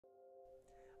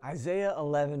Isaiah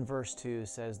 11 verse 2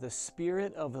 says, "The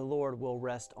Spirit of the Lord will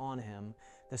rest on him,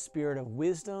 the Spirit of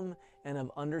wisdom and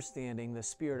of understanding, the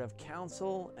Spirit of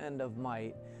counsel and of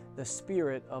might, the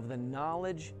Spirit of the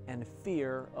knowledge and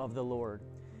fear of the Lord."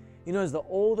 You know, as the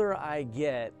older I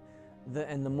get,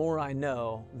 and the more I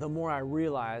know, the more I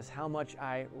realize how much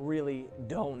I really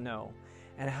don't know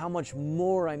and how much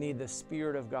more I need the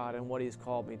Spirit of God and what He's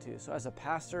called me to. So as a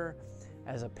pastor,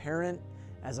 as a parent,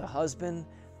 as a husband,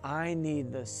 I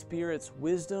need the Spirit's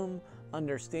wisdom,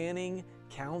 understanding,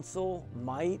 counsel,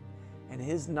 might, and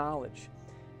His knowledge.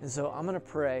 And so I'm going to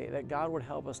pray that God would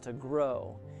help us to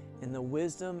grow in the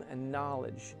wisdom and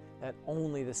knowledge that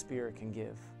only the Spirit can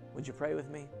give. Would you pray with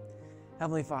me?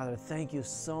 Heavenly Father, thank you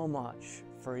so much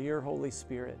for your Holy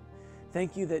Spirit.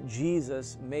 Thank you that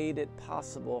Jesus made it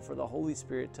possible for the Holy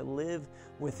Spirit to live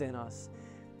within us.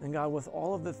 And God, with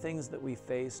all of the things that we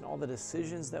face and all the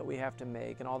decisions that we have to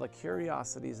make and all the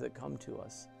curiosities that come to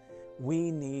us, we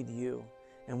need you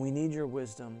and we need your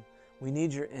wisdom. We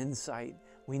need your insight.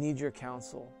 We need your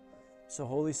counsel. So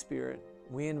Holy Spirit,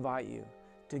 we invite you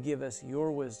to give us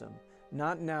your wisdom,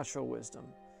 not natural wisdom,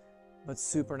 but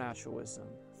supernatural wisdom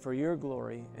for your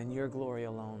glory and your glory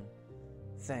alone.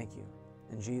 Thank you.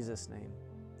 In Jesus' name,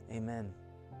 amen.